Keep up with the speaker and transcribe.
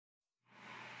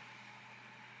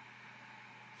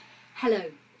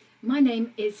Hello, my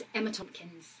name is Emma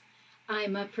Tompkins.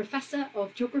 I'm a Professor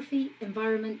of Geography,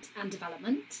 Environment and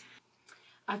Development.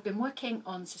 I've been working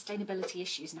on sustainability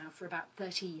issues now for about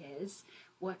 30 years,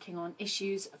 working on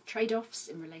issues of trade-offs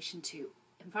in relation to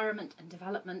environment and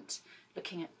development,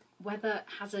 looking at weather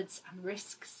hazards and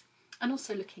risks, and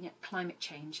also looking at climate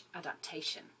change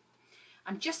adaptation.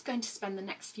 I'm just going to spend the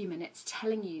next few minutes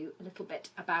telling you a little bit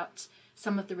about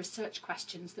some of the research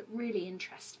questions that really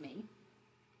interest me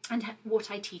and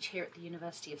what I teach here at the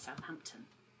University of Southampton.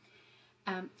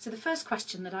 So the first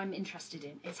question that I'm interested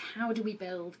in is, how do we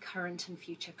build current and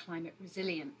future climate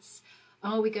resilience?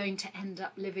 Are we going to end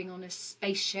up living on a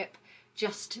spaceship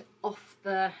just off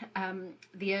the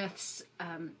Earth's,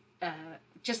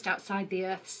 just outside the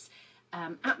Earth's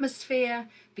atmosphere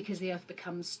because the Earth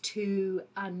becomes too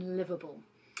unlivable?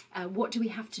 What do we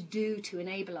have to do to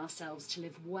enable ourselves to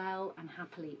live well and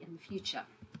happily in the future?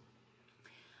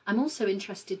 I'm also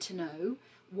interested to know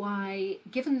why,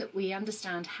 given that we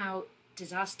understand how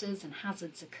disasters and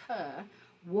hazards occur,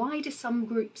 why do some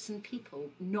groups and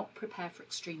people not prepare for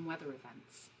extreme weather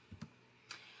events?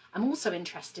 I'm also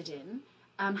interested in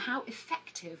how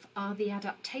effective are the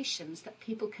adaptations that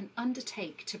people can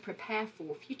undertake to prepare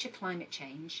for future climate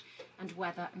change and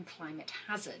weather and climate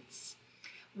hazards?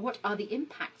 What are the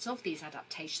impacts of these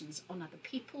adaptations on other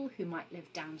people who might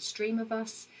live downstream of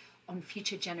us, on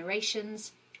future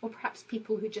generations, or perhaps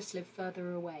people who just live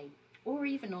further away, or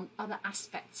even on other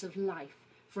aspects of life,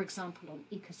 for example on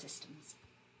ecosystems?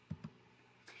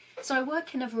 So I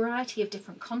work in a variety of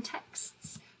different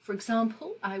contexts. For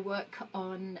example, I work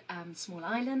on small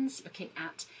islands, looking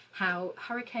at how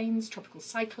hurricanes, tropical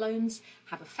cyclones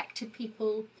have affected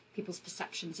people, people's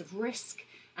perceptions of risk,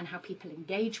 and how people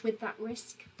engage with that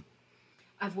risk.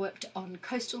 I've worked on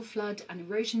coastal flood and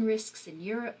erosion risks in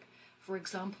Europe, for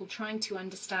example, trying to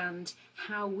understand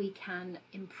how we can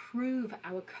improve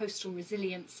our coastal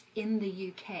resilience in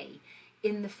the UK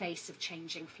in the face of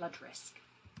changing flood risk.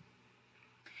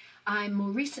 I'm more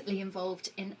recently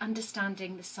involved in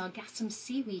understanding the sargassum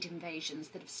seaweed invasions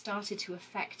that have started to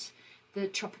affect the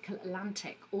tropical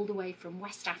Atlantic, all the way from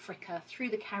West Africa through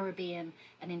the Caribbean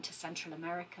and into Central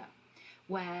America,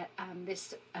 where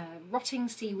this rotting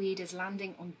seaweed is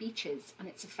landing on beaches and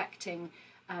it's affecting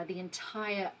the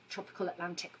entire tropical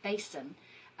Atlantic basin,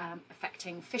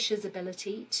 affecting fishers'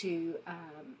 ability to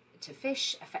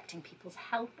fish, affecting people's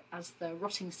health as the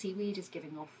rotting seaweed is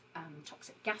giving off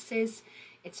toxic gases.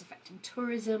 It's affecting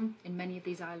tourism in many of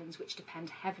these islands, which depend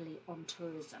heavily on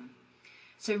tourism.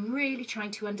 So really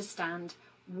trying to understand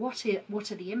what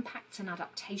are the impacts and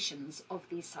adaptations of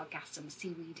these sargassum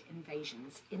seaweed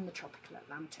invasions in the tropical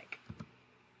Atlantic.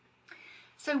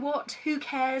 So who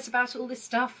cares about all this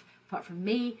stuff apart from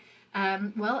me?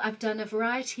 Well, I've done a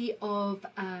variety of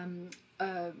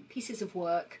pieces of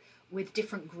work with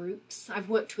different groups. I've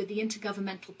worked with the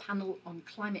Intergovernmental Panel on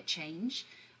Climate Change.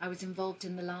 I was involved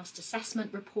in the last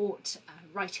assessment report,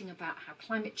 writing about how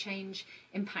climate change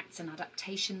impacts and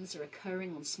adaptations are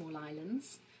occurring on small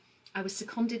islands. I was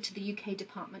seconded to the UK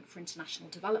Department for International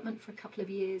Development for a couple of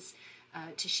years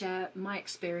to share my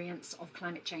experience of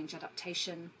climate change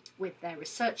adaptation with their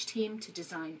research team to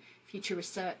design future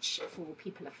research for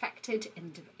people affected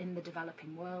in the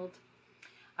developing world.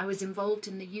 I was involved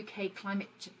in the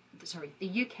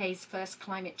UK's first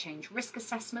climate change risk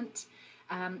assessment,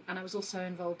 and I was also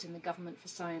involved in the Government for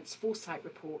Science Foresight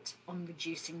report on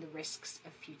reducing the risks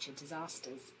of future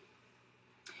disasters.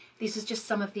 These are just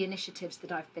some of the initiatives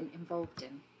that I've been involved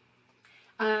in.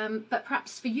 But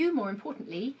perhaps for you, more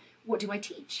importantly, what do I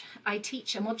teach? I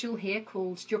teach a module here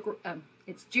called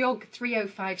it's Geog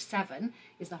 3057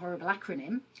 is the horrible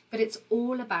acronym, but it's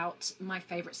all about my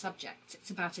favourite subject. It's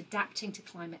about adapting to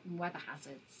climate and weather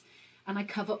hazards. And I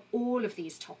cover all of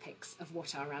these topics of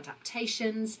what are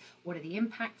adaptations, what are the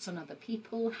impacts on other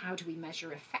people, how do we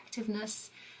measure effectiveness,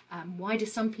 why do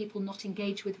some people not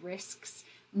engage with risks,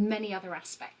 many other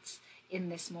aspects in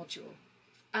this module.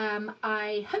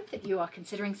 I hope that you are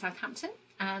considering Southampton,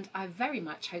 and I very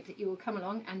much hope that you will come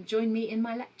along and join me in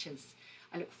my lectures.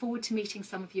 I look forward to meeting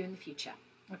some of you in the future.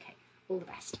 Okay, all the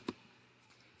best.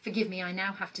 Forgive me, I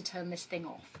now have to turn this thing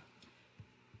off.